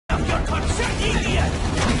off your concern, idiot!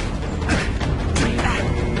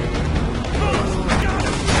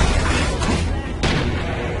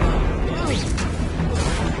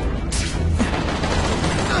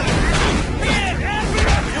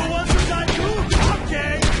 You want to die too?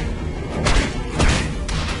 Okay!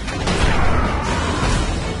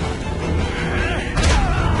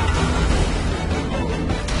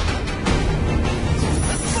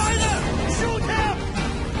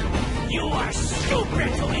 You are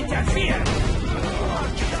stupid to interfere!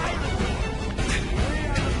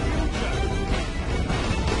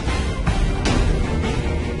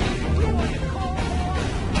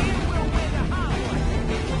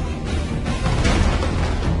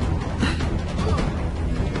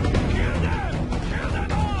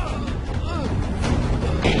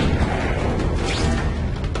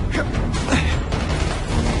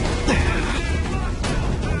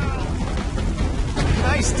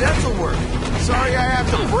 Nice dental work. Sorry I have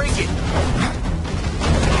to break it.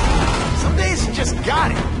 Some days you just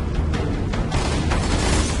got it.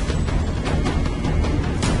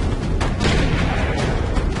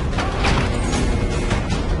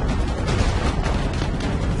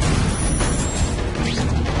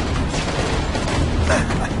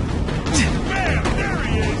 Bam! There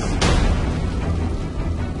he is!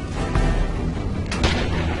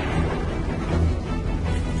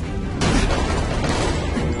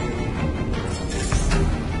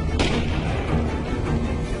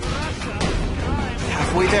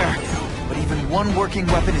 Halfway there. But even one working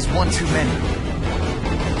weapon is one too many.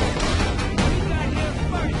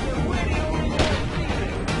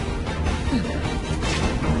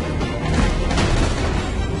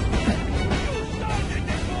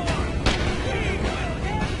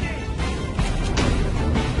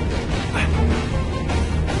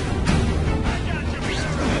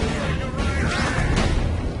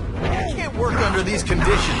 You can't work under these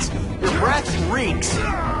conditions. Your breath reeks.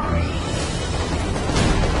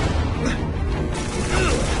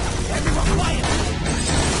 Everyone quiet!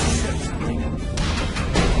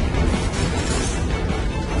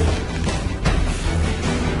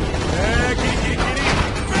 Kitty!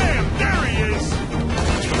 Bam! There he is!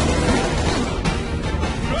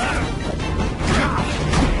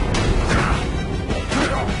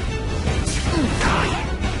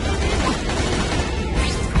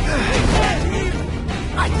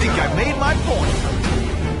 I think I made my point.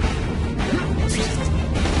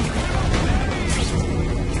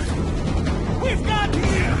 We've got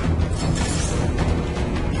here!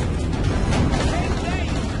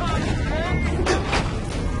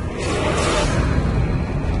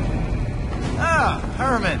 Ah,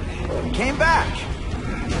 Herman. You came back.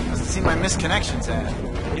 Doesn't seem my missed connections ad.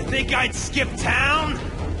 You think I'd skip town?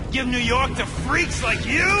 Give New York to freaks like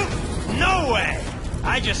you? No way!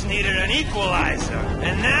 I just needed an equalizer.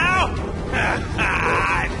 And now?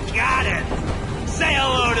 I've got it! Say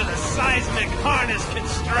hello to the seismic harness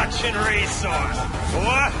construction resource.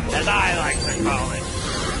 Or, as I like to call it,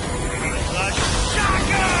 the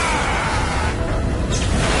shocker!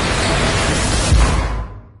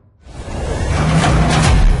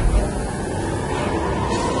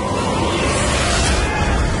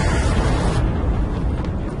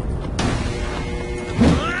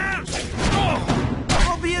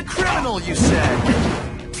 I'll be a criminal, you said.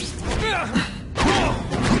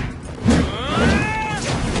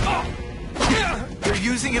 You're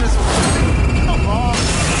using it as a weapon? Come on.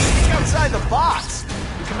 Think outside the box.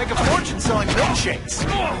 You can make a fortune selling milkshakes.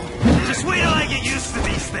 Just wait till I get used to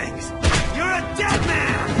these things. You're a dead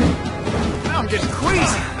man! Now I'm getting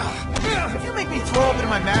queasy. If you make me throw up in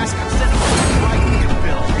my mask, I'm sending you right in your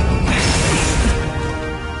bill.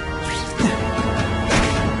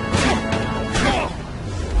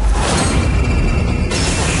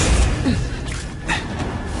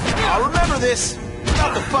 I'll remember this.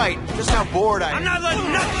 Not the fight, just how bored I am. I'm not letting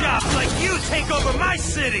nutjobs like you take over my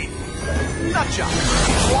city! Nutjob.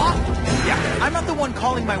 What? Yeah, I'm not the one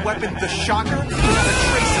calling my weapon the Shocker. Not a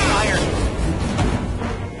trace of iron.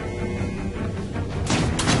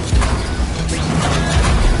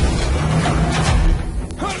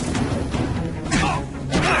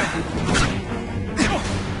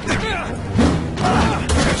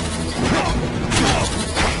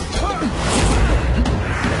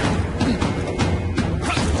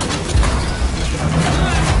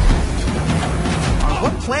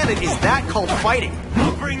 Planet is that called fighting?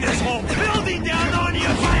 I'll bring this whole building down on you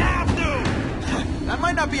if I have to! That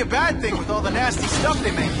might not be a bad thing with all the nasty stuff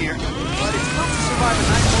they make here, but it's built to survive a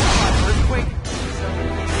 9.5 earthquake.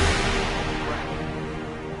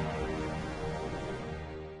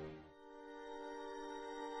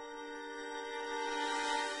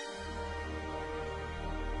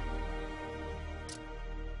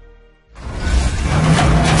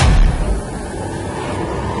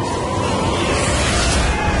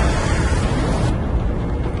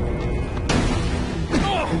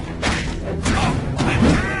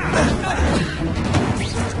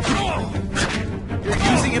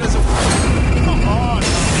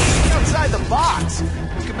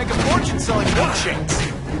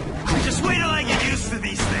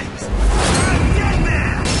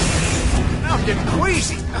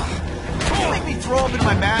 crazy! You make me throw up in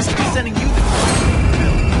my mask and be sending you the bill.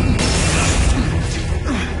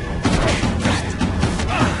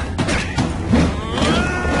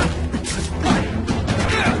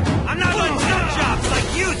 I'm not letting nut jobs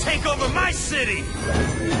like you take over my city!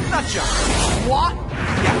 Nut job? What?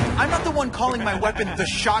 Yeah, I'm not the one calling my weapon the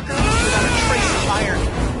Shocker without a trace of iron.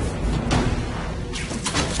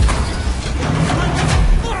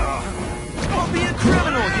 I'll be a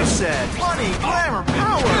criminal, you said. Money, glamour,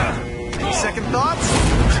 power. Any second thoughts?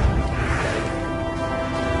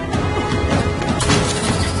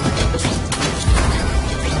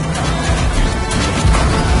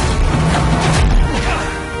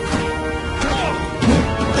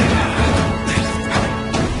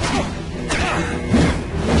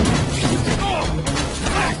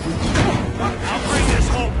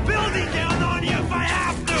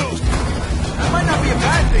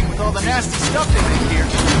 All the nasty stuff they make here.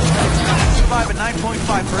 It's enough to survive a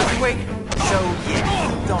 9.5 earthquake, so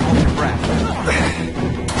yeah, don't hold your breath.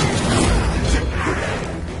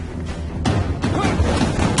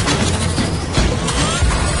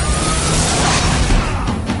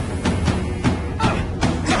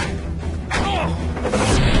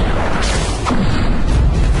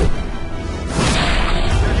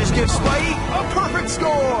 Judges give Spidey a perfect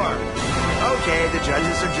score! Okay, the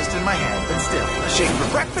judges are just in my head, but still. A shake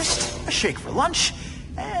for breakfast, a shake for lunch,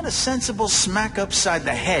 and a sensible smack upside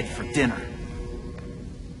the head for dinner.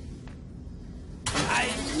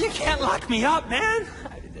 You can't lock me up, man!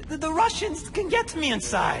 The Russians can get to me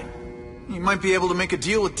inside. You might be able to make a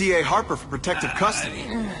deal with D.A. Harper for protective custody,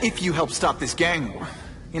 if you help stop this gang war.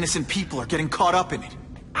 Innocent people are getting caught up in it.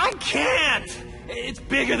 I can't! It's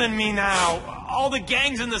bigger than me now. All the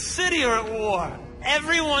gangs in the city are at war.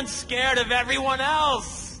 Everyone's scared of everyone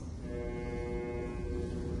else.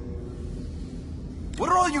 What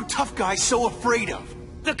are all you tough guys so afraid of?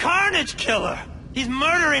 The Carnage Killer. He's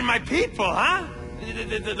murdering my people, huh?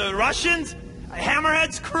 The Russians?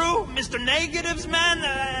 Hammerhead's crew? Mr. Negative's men?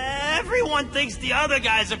 Everyone thinks the other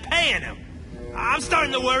guys are paying him. I'm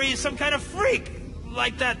starting to worry he's some kind of freak.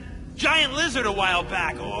 Like that giant lizard a while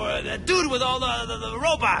back, or that dude with all the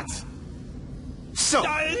robots. So,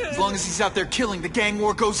 as long as he's out there killing, the gang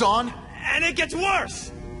war goes on? And it gets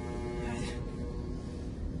worse!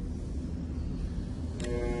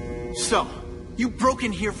 So, you broke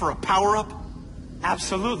in here for a power-up?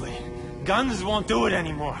 Absolutely. Guns won't do it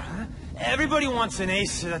anymore. Everybody wants an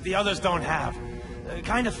ace that the others don't have. The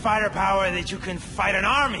kind of fighter power that you can fight an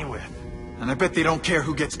army with. And I bet they don't care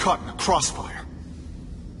who gets caught in the crossfire.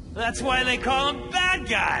 That's why they call them bad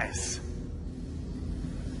guys.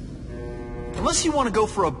 Unless you want to go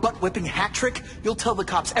for a butt-whipping hat trick, you'll tell the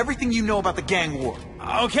cops everything you know about the gang war.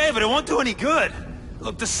 Okay, but it won't do any good.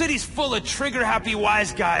 Look, the city's full of trigger-happy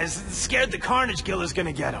wise guys, scared the Carnage Killer's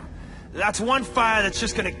gonna get them. That's one fire that's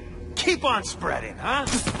just gonna keep on spreading, huh?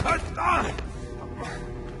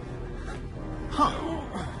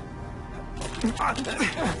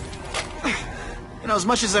 You know, as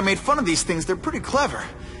much as I made fun of these things, they're pretty clever.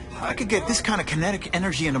 I could get this kind of kinetic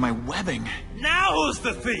energy into my webbing. Now who's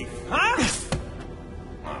the thief, huh?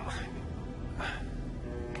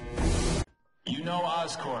 You know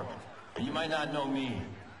Oscorp, but you might not know me.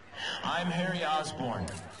 I'm Harry Osborn.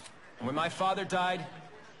 And when my father died,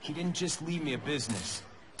 he didn't just leave me a business.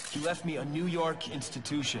 He left me a New York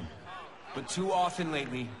institution. But too often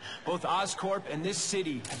lately, both Oscorp and this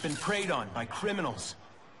city have been preyed on by criminals.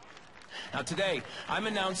 Now today, I'm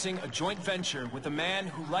announcing a joint venture with a man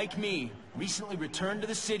who, like me, recently returned to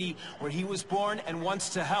the city where he was born and wants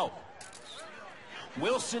to help.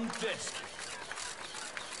 Wilson Fisk.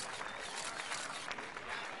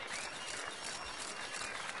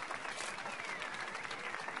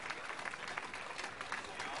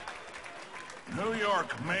 New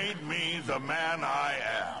York made me the man I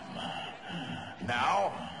am.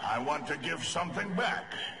 Now, I want to give something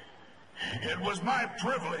back. It was my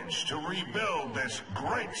privilege to rebuild this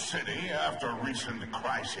great city after recent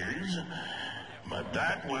crises, but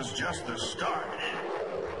that was just the start.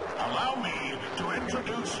 Allow me to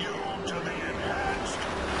introduce you to the Enhanced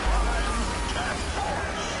Crime Task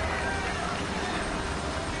Force.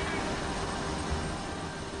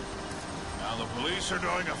 Now, the police are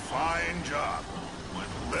doing a fine job with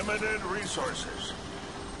limited resources,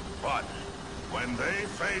 but when they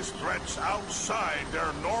face threats outside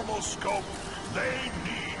their normal scope, they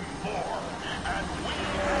need more, and we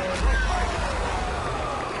have to fight.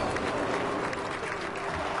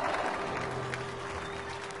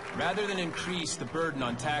 Rather than increase the burden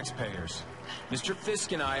on taxpayers, Mr.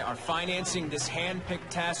 Fisk and I are financing this hand-picked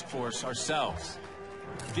task force ourselves.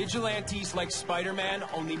 Vigilantes like Spider-Man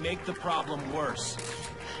only make the problem worse.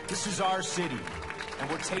 This is our city, and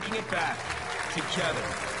we're taking it back together.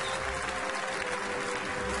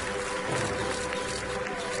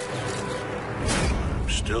 I'm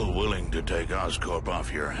still willing to take Oscorp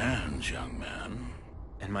off your hands, young man.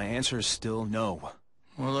 And my answer is still no.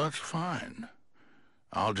 Well, that's fine.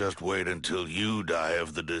 I'll just wait until you die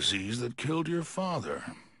of the disease that killed your father.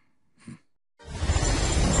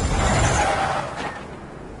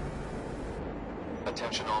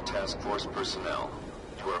 Attention all task force personnel.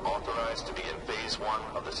 You are authorized to begin Phase 1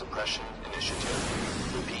 of the Suppression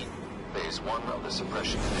Initiative. Repeat, Phase 1 of the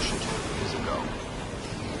Suppression Initiative is a go.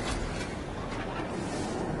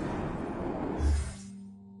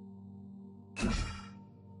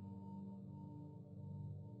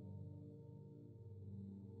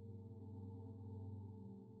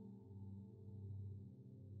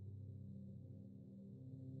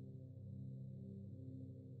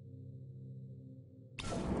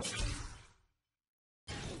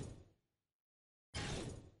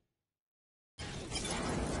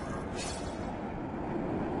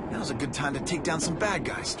 Now's a good time to take down some bad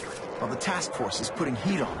guys, while the task force is putting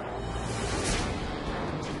heat on them.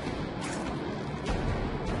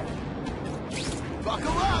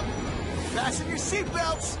 Buckle up! Fasten your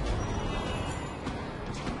seatbelts!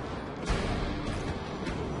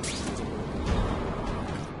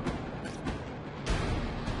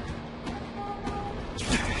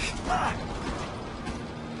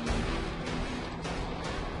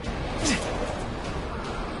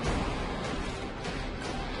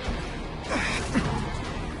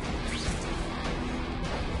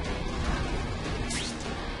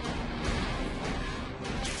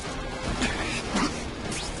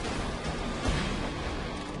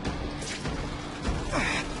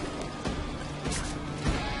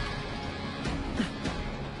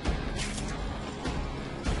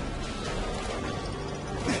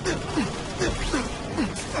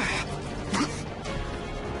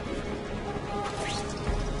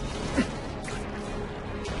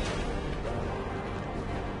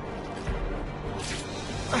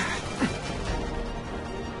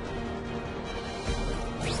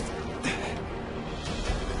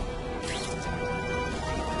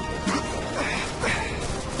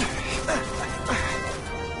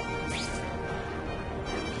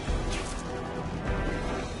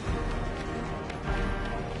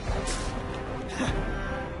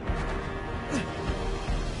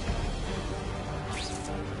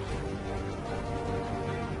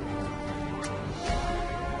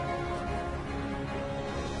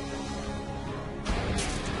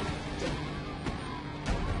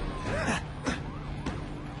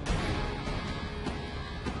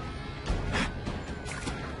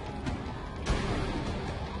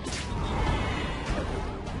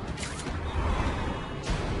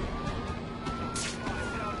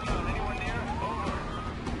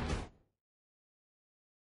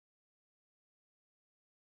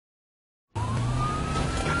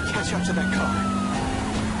 Catch up to that car.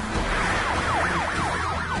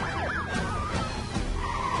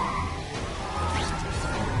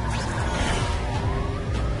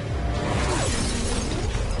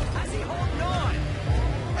 How's he holding on?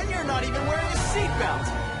 And you're not even wearing a seatbelt.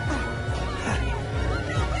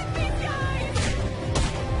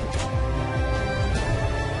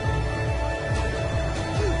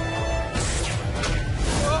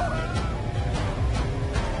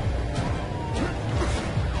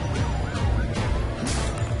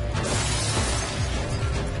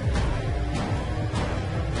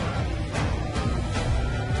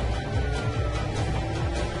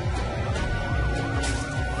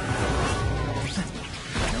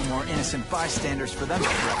 Innocent bystanders for them to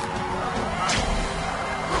threaten.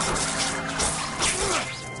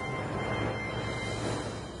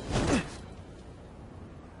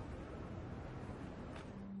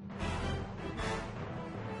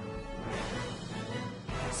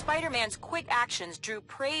 Spider-Man's quick actions drew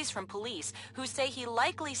praise from police, who say he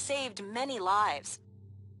likely saved many lives.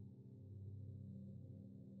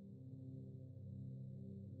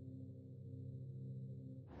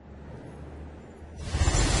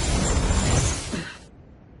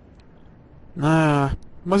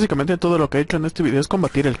 Básicamente todo lo que he hecho en este video es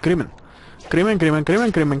combatir el crimen. Crimen, crimen,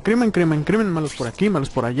 crimen, crimen, crimen, crimen, crimen, malos por aquí, malos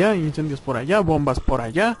por allá, incendios por allá, bombas por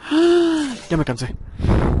allá. Ya me cansé.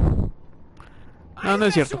 No, no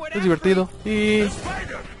es cierto, es divertido y...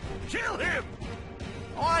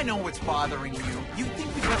 Oh, I know what's bothering you. You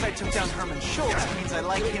think because I took down Herman Schultz means I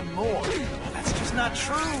like him more. That's just not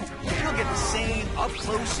true. You'll get the same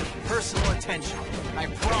up-close and personal attention. I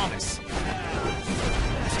promise.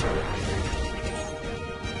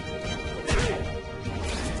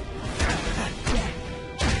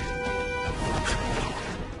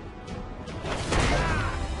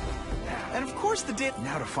 course the dip.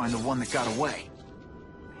 Now to find the one that got away.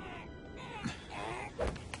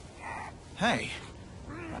 Hey,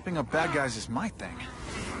 wrapping up bad guys is my thing.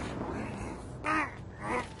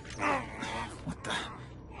 What the?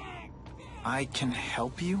 I can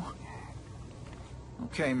help you?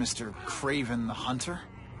 Okay, Mr. Craven the Hunter.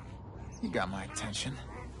 You got my attention.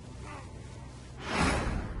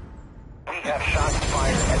 We have shots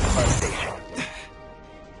fired at the bus station.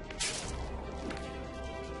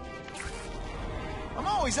 I'm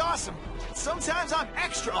always awesome. Sometimes I'm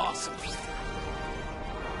extra awesome.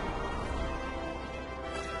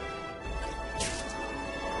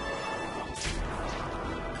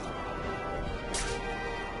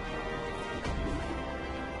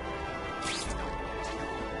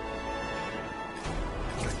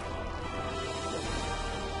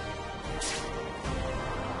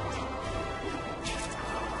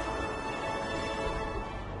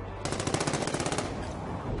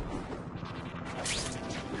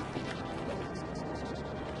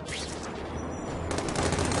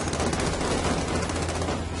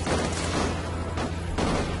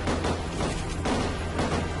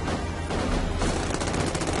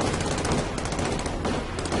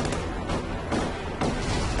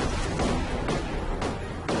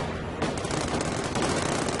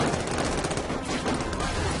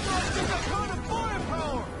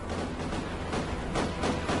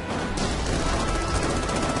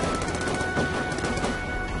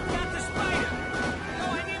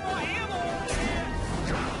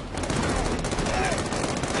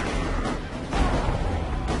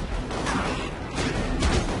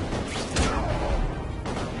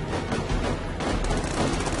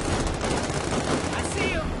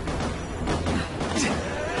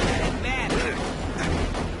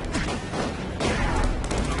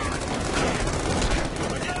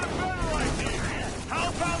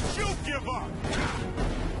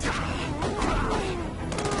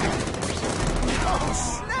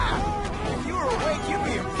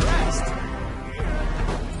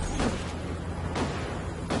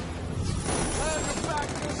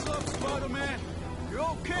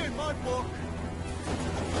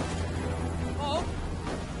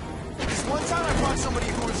 One time I fought somebody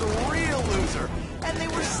who was a real loser, and they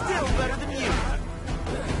were still better than you.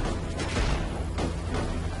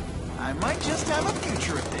 I might just have a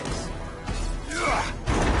future at this.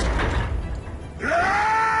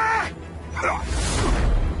 Yeah!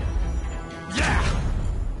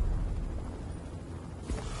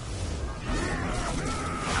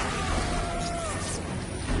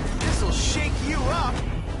 This'll shake you up.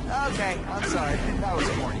 Okay, I'm sorry. That was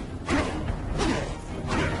corny.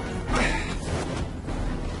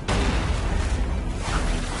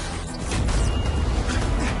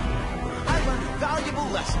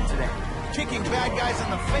 Lesson today. Kicking bad guys in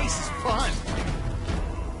the face is fun.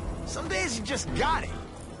 Some days you just got it.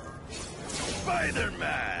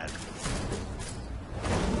 Spider-Man!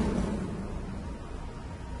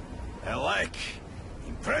 I like.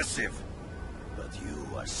 Impressive. But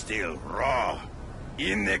you are still raw.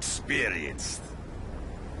 Inexperienced.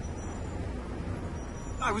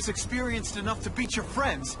 I was experienced enough to beat your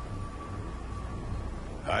friends.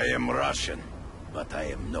 I am Russian. But I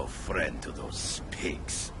am no friend to those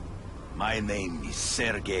pigs. My name is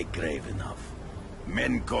Sergei Kravenov.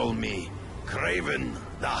 Men call me Craven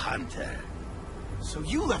the Hunter. So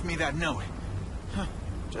you left me that note. Huh.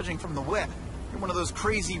 Judging from the web, you're one of those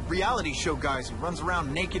crazy reality show guys who runs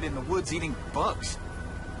around naked in the woods eating bugs.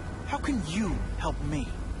 How can you help me?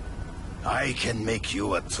 I can make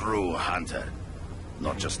you a true hunter.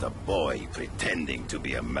 Not just a boy pretending to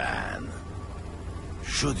be a man.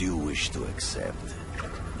 Should you wish to accept,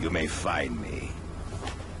 you may find me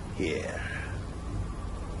here.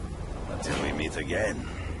 Until we meet again.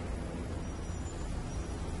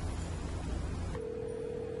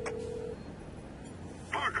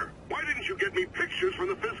 Parker, why didn't you get me pictures from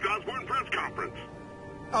the Fisk Osborne press conference?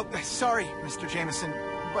 Oh, sorry, Mr. Jameson,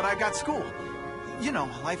 but I got school. You know,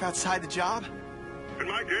 life outside the job. In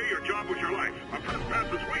my day, your job was your life. A press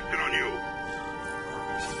pass was wasted on you.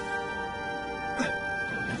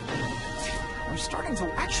 I'm starting to...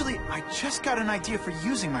 Actually, I just got an idea for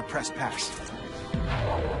using my press pass.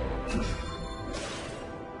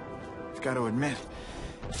 I've got to admit,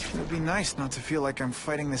 it would be nice not to feel like I'm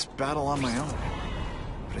fighting this battle on my own.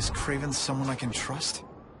 But is Craven someone I can trust?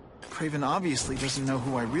 Craven obviously doesn't know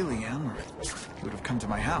who I really am, or he would have come to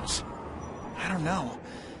my house. I don't know.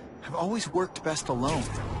 I've always worked best alone.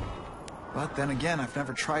 But then again, I've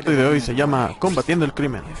never tried de hoy se llama Combatiendo el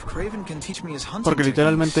Crimen, porque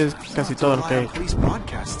literalmente es casi todo lo que he hecho.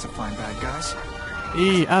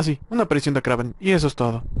 Y, sí, una aparición de Kraven, y eso es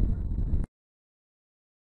todo.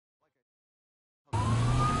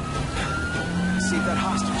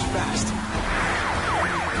 imposters fast.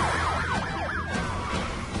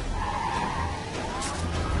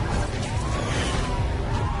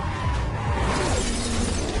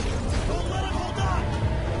 Don't let him hold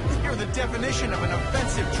on! You're the definition of an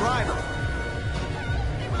offensive driver.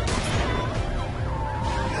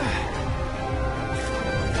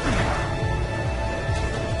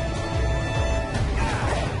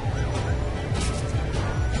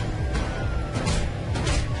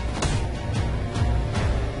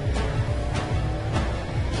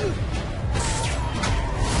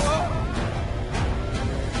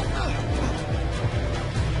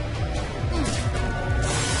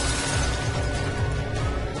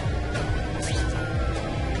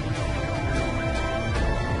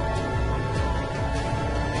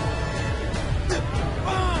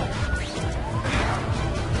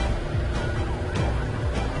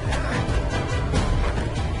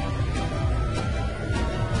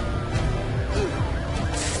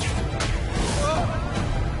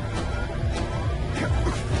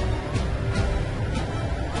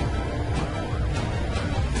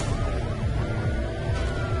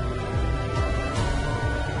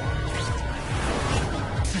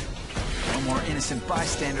 Innocent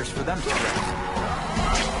bystanders for them to kill.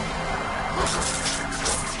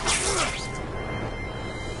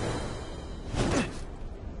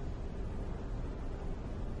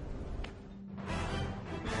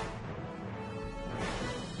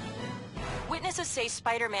 Witnesses say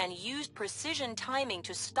Spider-Man used precision timing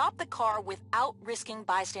to stop the car without risking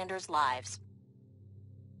bystanders' lives.